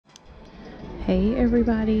Hey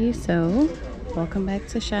everybody, so welcome back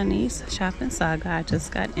to Shanice Shopping Saga. I just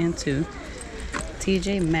got into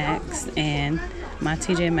Tjmaxx and my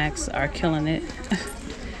Tjmaxx are killing it.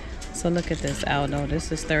 So look at this Aldo.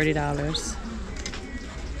 This is $30.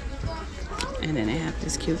 And then they have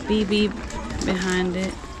this cute BB behind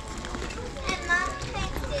it.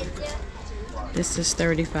 This is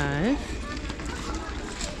 $35.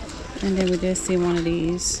 And then we did see one of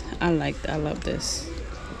these. I love this.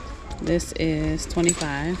 This is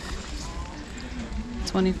 $25.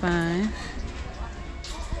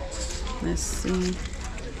 Let's see.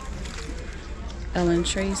 Ellen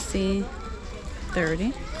Tracy,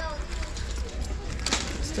 $30.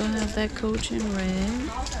 Still have that Coach in red.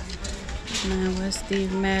 Now with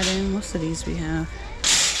Steve Madden. Most of these we have.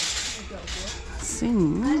 Let's see,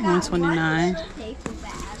 $129.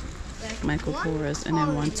 Michael Kors, and then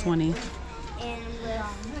 $120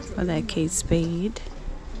 for that Kate Spade.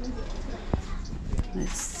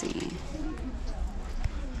 Let's see.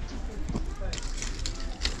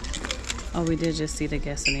 Oh, we did just see the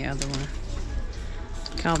guest in the other one.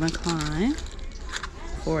 Calvin Klein,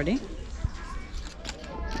 $40.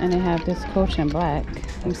 And they have this Coach in black.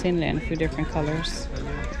 I'm seeing it in a few different colors.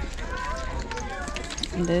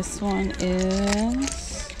 This one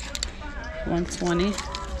is $120.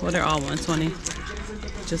 Well, they're all $120.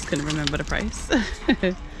 Just couldn't remember the price.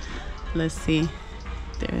 Let's see if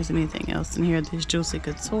there is anything else in here. This Juicy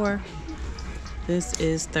Couture. This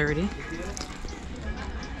is $30.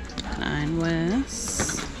 Nine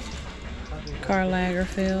West. Karl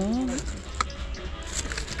Lagerfeld.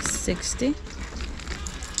 $60.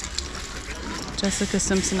 Jessica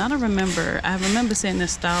Simpson. I don't remember. I remember seeing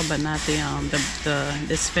this style, but not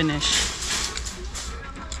this finish.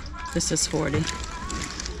 This is $40.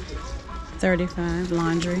 $35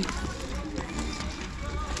 laundry.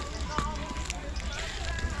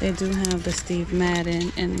 They do have the Steve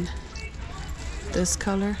Madden in this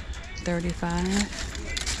color, $35.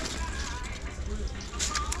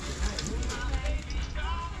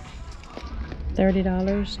 $30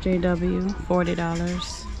 JW,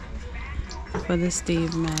 $40 for the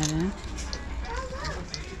Steve Madden.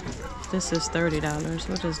 This is $30.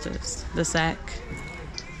 What is this? The sack.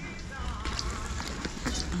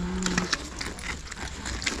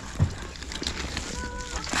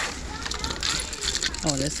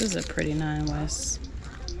 Oh, this is a pretty 9 West.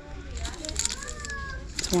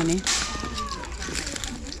 $20.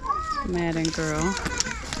 Madden Girl.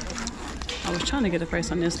 I was trying to get a price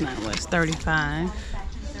on this 9 West. $35.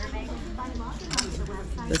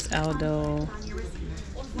 This Aldo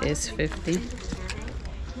is $50.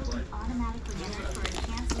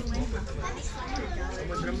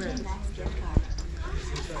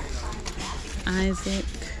 Isaac.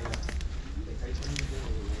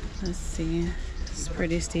 Let's see. It's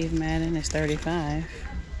pretty Steve Madden. It's $35.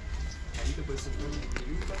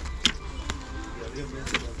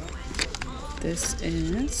 This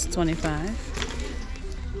is $25.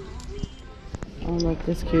 Oh look,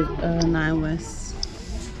 this cute 9 West.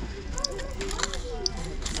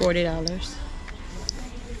 $40.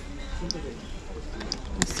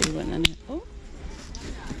 Let's see what in it. Oh.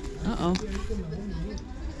 Uh-oh.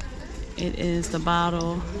 It is the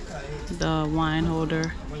bottle, the wine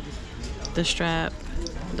holder, the strap,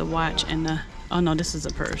 the watch, and the... Oh no, this is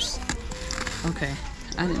a purse. Okay.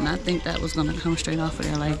 I did not think that was gonna come straight off of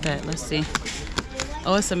there like that. Let's see.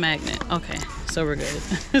 Oh, it's a magnet. Okay, so we're good.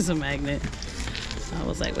 It's a magnet. I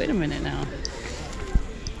was like, wait a minute now.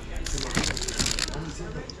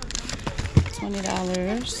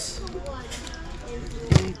 $20.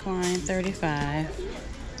 And Klein, $35.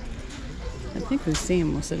 I think we've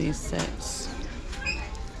seen most of these sets.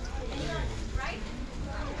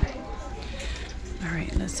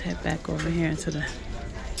 Alright, let's head back over here into the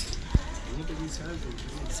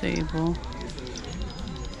table.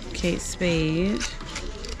 Kate Spade,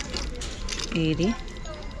 $80.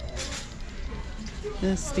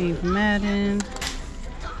 This Steve Madden,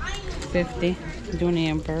 $50. Dooney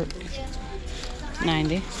and Burke,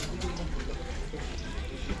 $90.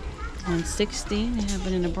 $160. They have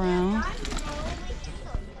it in the brown.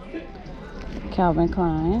 Calvin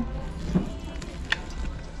Klein,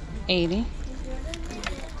 $80.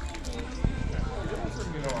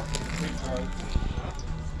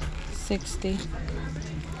 $60.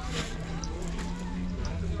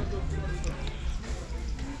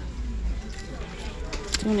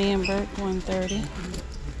 Dooney and Burke, $130.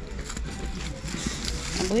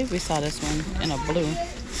 I believe we saw this one in a blue.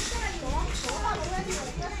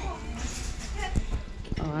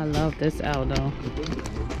 Oh, I love this Aldo.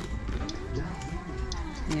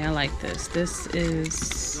 Yeah, I like this. This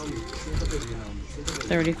is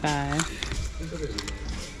 $35.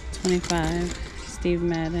 $25. Steve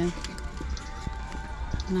Madden.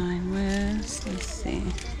 9 West. Let's see.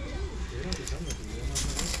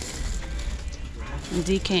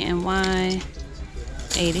 DKNY.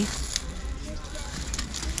 80.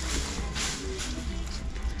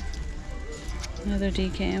 Another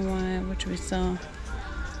DKNY, which we saw.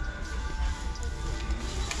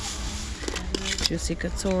 Juicy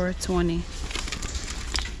Couture, 20.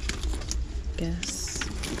 Guess.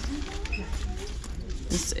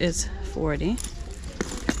 This is 40.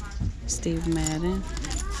 Steve Madden.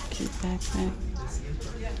 Cute backpack.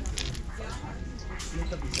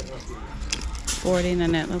 40,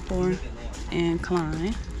 Nanette Lepore and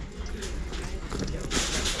Klein.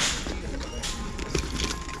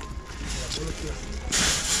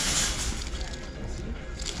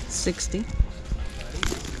 $60.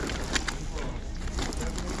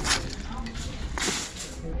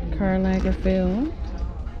 Karl Lagerfeld.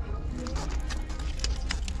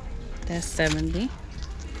 That's 70.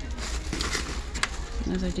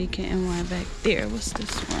 Another DKNY back there. What's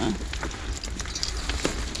this one?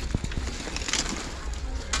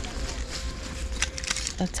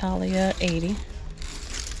 Italia, 80.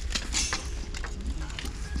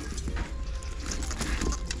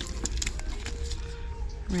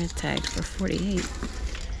 Red tag for 48.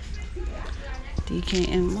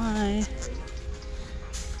 DKNY.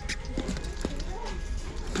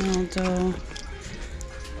 Aldo.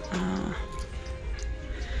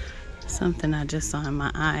 Something I just saw in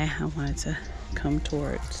my eye I wanted to come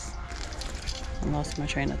towards. I lost my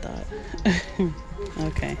train of thought.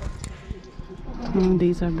 Okay. Oh,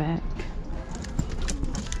 these are back.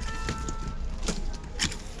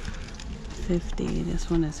 50. This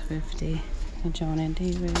one is 50. Joann and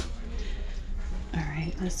David.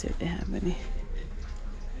 Alright, let's see if they have any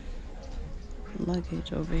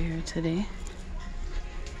luggage over here today.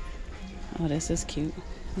 Oh, this is cute.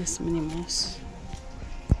 This Minnie Mouse.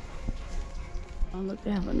 Oh, look,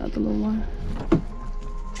 they have another little one.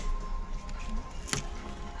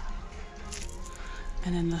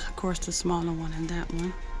 And then, of course, the smaller one and that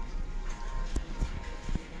one.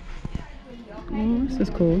 Oh, this is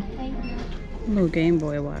cool. A little Game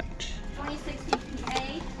Boy watch.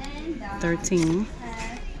 13.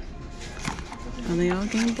 Are they all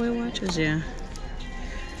Game Boy watches? Yeah.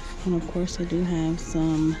 And of course, they do have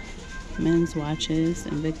some men's watches,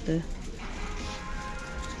 Invicta.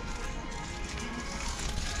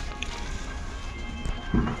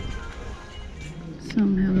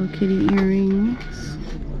 Some Hello Kitty earrings.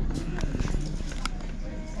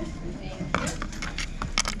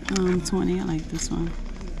 20. I like this one.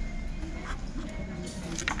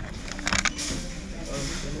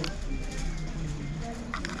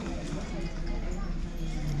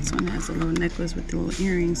 This one has a little necklace with the little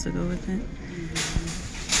earrings to go with it.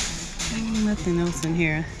 Nothing else in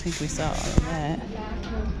here. I think we saw all of that.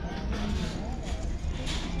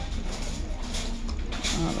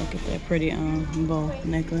 Oh, look at that pretty bow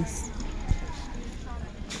necklace.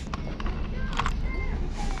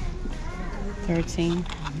 13.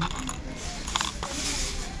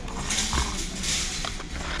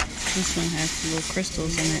 This one has little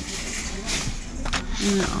crystals in it.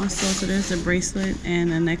 And then also, so there's a bracelet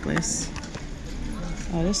and a necklace.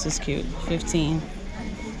 Oh, this is cute. 15.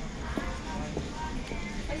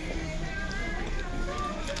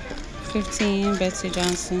 $15, Betsy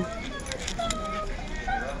Johnson.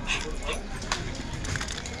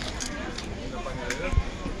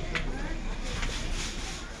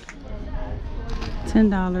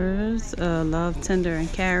 $10, Love, Tender,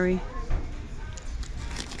 and Carry.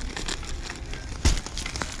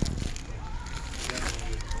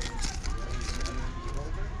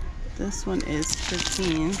 This one is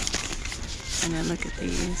 15. And then look at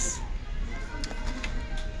these.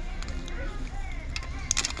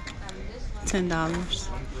 $10.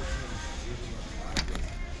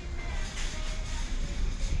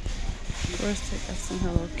 Of course, they got some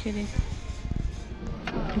Hello Kitty.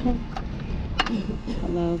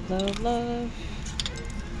 Love, love, love.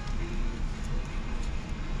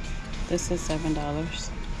 This is $7.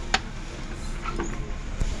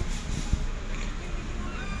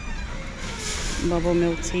 Bubble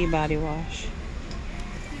Milk Tea Body Wash.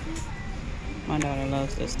 My daughter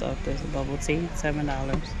loves this stuff. This is bubble tea,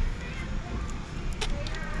 $7.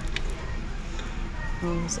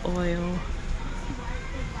 Rose oil.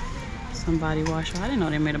 Some body wash. I didn't know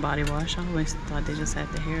they made a body wash. I always thought they just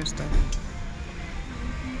had the hair stuff.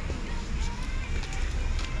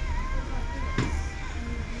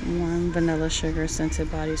 One vanilla sugar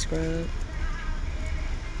scented body scrub.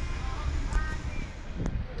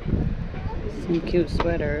 Some cute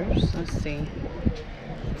sweaters. Let's see.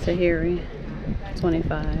 Tahiri.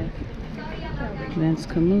 $25. Vince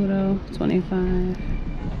Camuto, $25.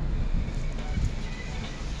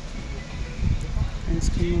 Vince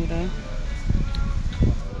Camuto,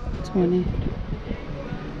 $20.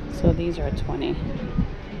 So these are $20.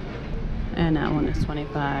 And that one is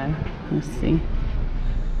 $25. Let's see.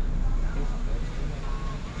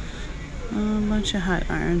 A bunch of hot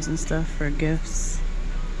irons and stuff for gifts.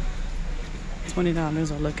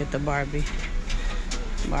 $20. Or look at the Barbie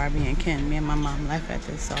and Ken. Me and my mom laugh at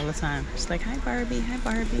this all the time. She's like, hi Barbie, hi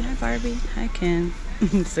Barbie, hi Barbie, hi Ken.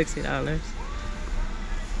 $60.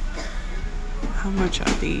 How much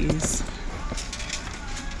are these?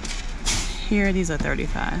 Here, these are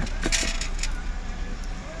 $35.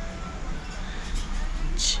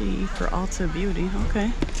 Chi for Ulta Beauty.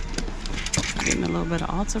 Okay. Getting a little bit of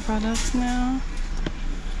Ulta products now.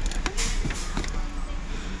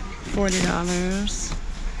 $40.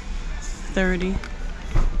 $30.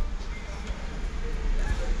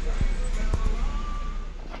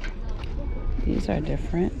 These are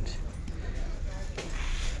different.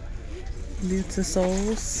 Beauty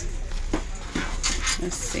Souls.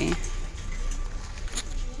 Let's see.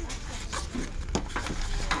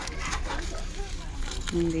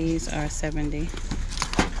 And these are $70.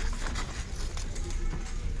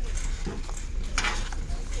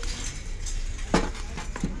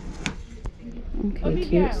 Okay,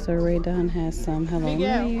 cute. So Ray Dunn has some Hello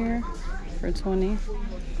New Year for $20.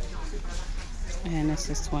 And this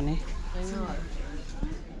is $20.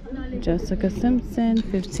 Jessica Simpson,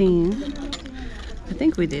 $15. I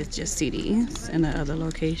think we did just see these in the other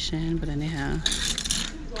location, but then they have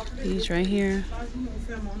these right here.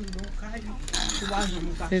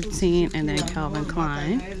 $15, and then Calvin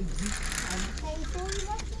Klein.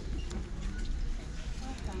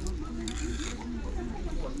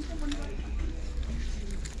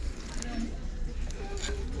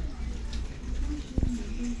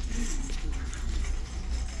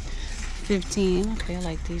 $15. Okay, I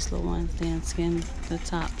like these little ones. Dan Skin. The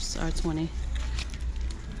tops are $20.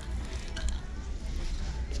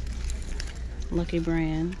 Lucky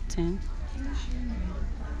Brand, $10.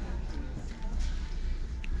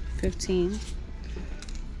 $15.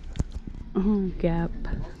 Gap,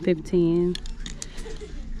 $15.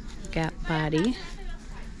 Gap Body.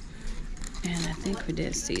 And I think we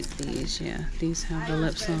did see these. Yeah, these have the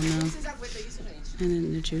lips on them. And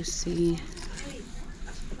then the Juicy.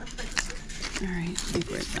 Alright, I think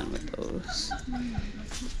we're done with those.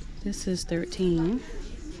 This is $13.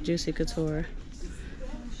 Juicy Couture.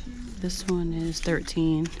 This one is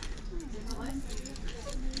 $13.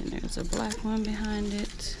 And there's a black one behind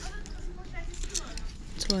it.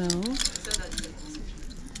 $12.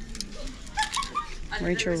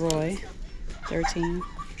 Rachel Roy, $13.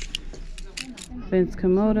 Vince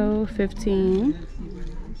Camuto, $15.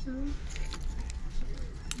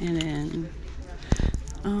 And then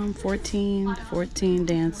 14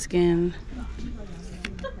 Dan Skin,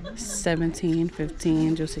 17,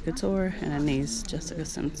 15 Juicy Couture, and then these Jessica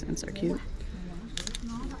Simpsons are cute.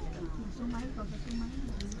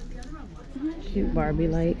 Cute Barbie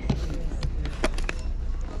light.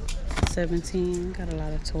 17. Got a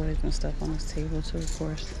lot of toys and stuff on this table too, of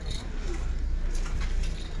course.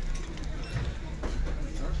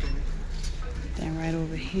 Then right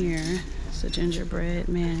over here, it's a gingerbread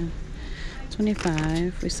man.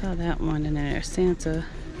 25. We saw that one, and then there's Santa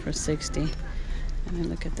for 60. And then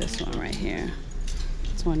look at this one right here.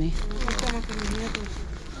 20.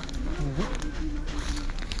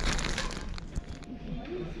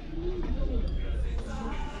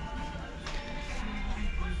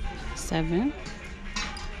 $7.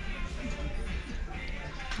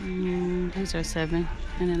 These are $7.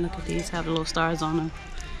 And then look at these, have the little stars on them.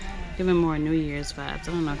 Giving more New Year's vibes.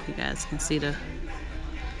 I don't know if you guys can see the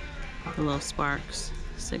little sparks.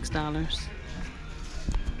 $6.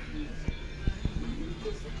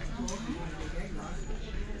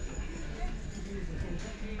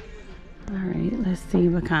 Alright, let's see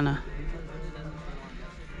what kind of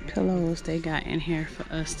pillows they got in here for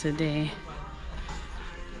us today.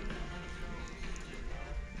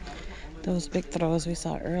 Those big throws we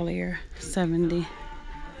saw earlier, $70.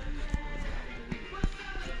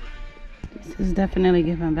 This is definitely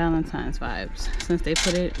giving Valentine's vibes since they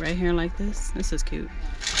put it right here like this. This is cute.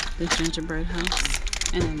 This gingerbread house.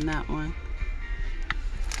 And then that one.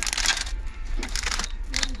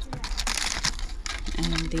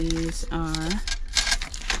 And these are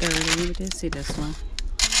 $30. We did see this one.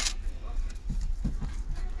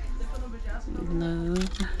 Love.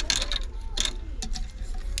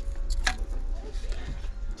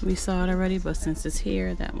 We saw it already, but since it's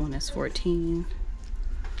here, that one is $14.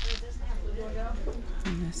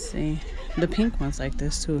 Let's see. The pink one's like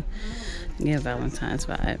this too. Yeah, Valentine's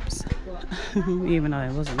vibes. Even though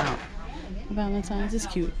it wasn't out. Valentine's is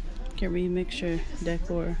cute. Can we mixture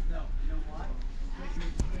decor?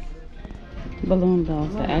 Balloon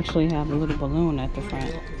dolls that actually have a little balloon at the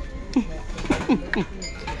front.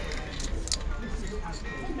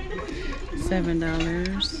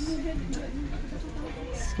 $7.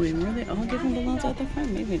 Sweet. Were they all giving balloons at the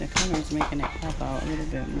front? Maybe the color is making it pop out a little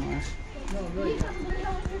bit more.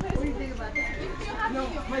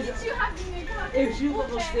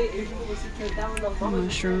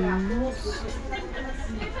 Mushrooms.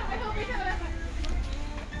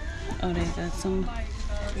 Oh, they got some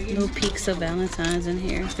little peaks of Valentine's in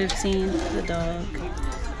here. 15 for the dog.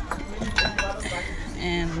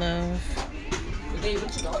 And love.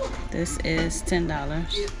 This is $10.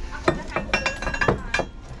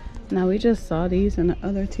 Now we just saw these in the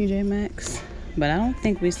other Tjmaxx, but I don't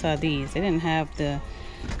think we saw these. They didn't have the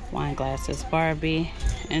wine glasses. Barbie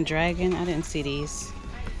and Dragon. I didn't see these.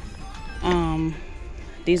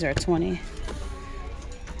 These are 20.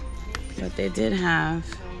 But they did have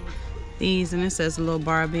these, and it says little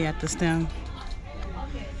Barbie at the stem.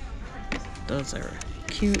 Those are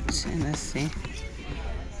cute. And let's see.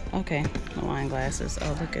 Okay, the wine glasses.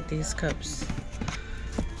 Oh, look at these cups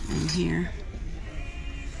in here.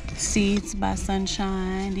 Seeds by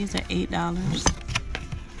Sunshine. These are $8.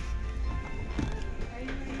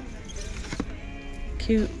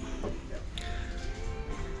 Cute.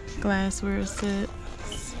 Glassware sets.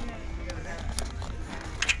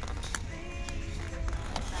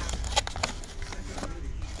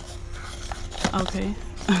 Okay,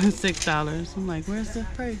 $6. I'm like, where's the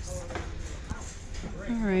price?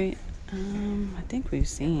 All right. I think we've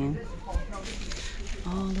seen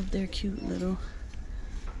all of their cute little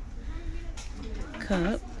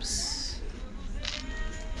cups.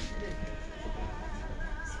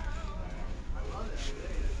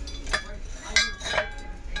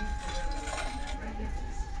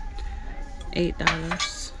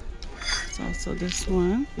 $8. It's also this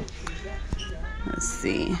one. Let's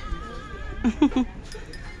see.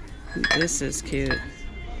 This is cute.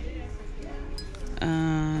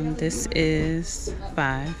 This is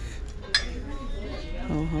 $5.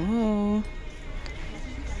 Ho ho ho.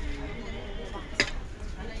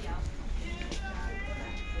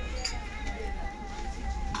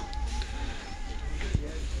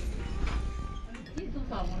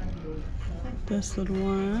 This little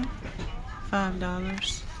one,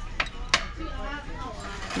 $5.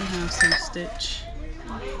 We have some Stitch.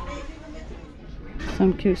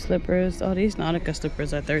 Some cute slippers. Oh, these Nautica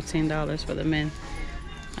slippers are $13 for the men.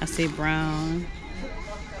 I see brown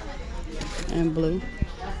and blue.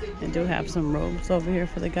 They do have some robes over here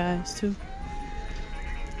for the guys too.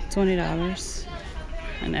 $20.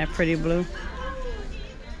 And that pretty blue.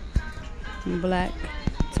 And black,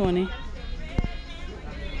 20.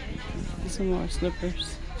 Some more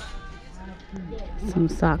slippers. Some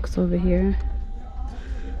socks over here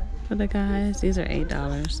for the guys. These are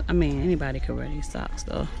 $8. I mean, anybody could wear these socks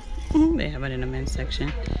though. They have it in the men's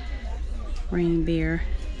section. Rain beer.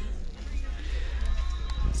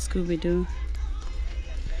 Scooby-Doo.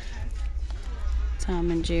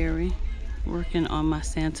 Tom and Jerry. Working on my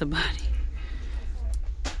Santa body.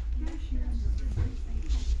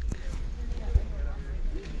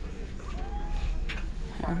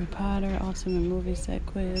 Harry Potter, Ultimate Movie Set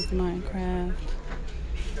Quiz, Minecraft.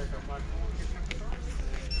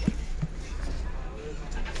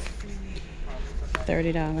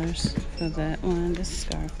 $30 for that one. This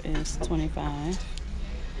scarf is $25.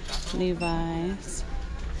 Levi's.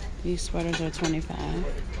 These sweaters are $25.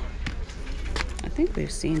 I think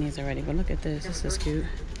we've seen these already, but look at this. This is cute.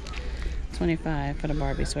 $25 for the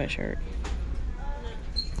Barbie sweatshirt.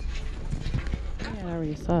 I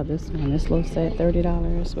already saw this one. This little set,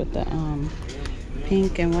 $30 with the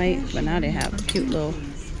pink and white, but now they have a cute little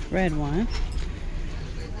red one.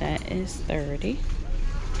 That is $30.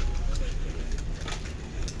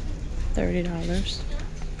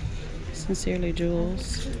 Sincerely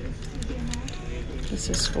Jules. This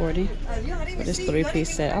is $40 for this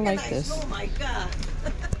 3-piece set. I like this.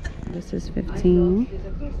 This is $15.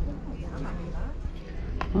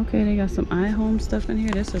 Okay, they got some iHome stuff in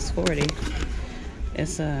here. This is $40.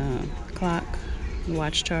 It's a clock,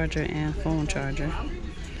 watch charger, and phone charger.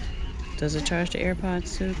 Does it charge the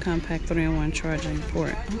AirPods too? Compact 3-in-1 charging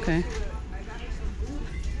port. Okay.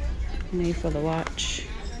 Made for the watch.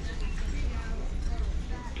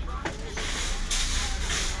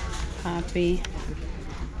 Poppy.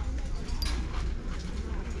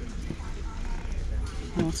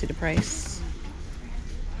 I don't see the price.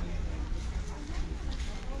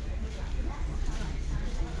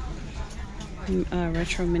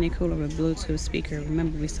 retro mini cooler with Bluetooth speaker.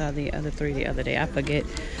 Remember we saw the other three the other day. I forget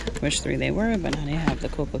which three they were, but now they have the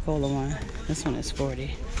Coca-Cola one. This one is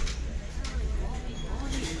 40.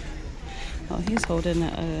 Oh, he's holding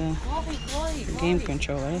a game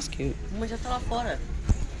controller. That's cute.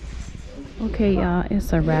 Okay, y'all,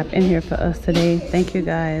 it's a wrap in here for us today. Thank you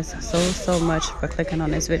guys so much for clicking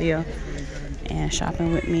on this video and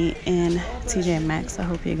shopping with me in Tjmaxx. I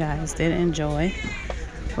hope you guys did enjoy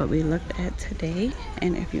what we looked at today.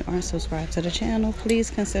 And if you aren't subscribed to the channel, please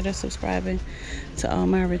consider subscribing. To all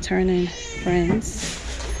my returning friends,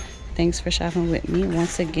 thanks for shopping with me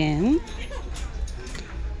once again.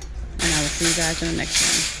 And I will see you guys in the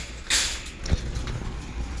next one.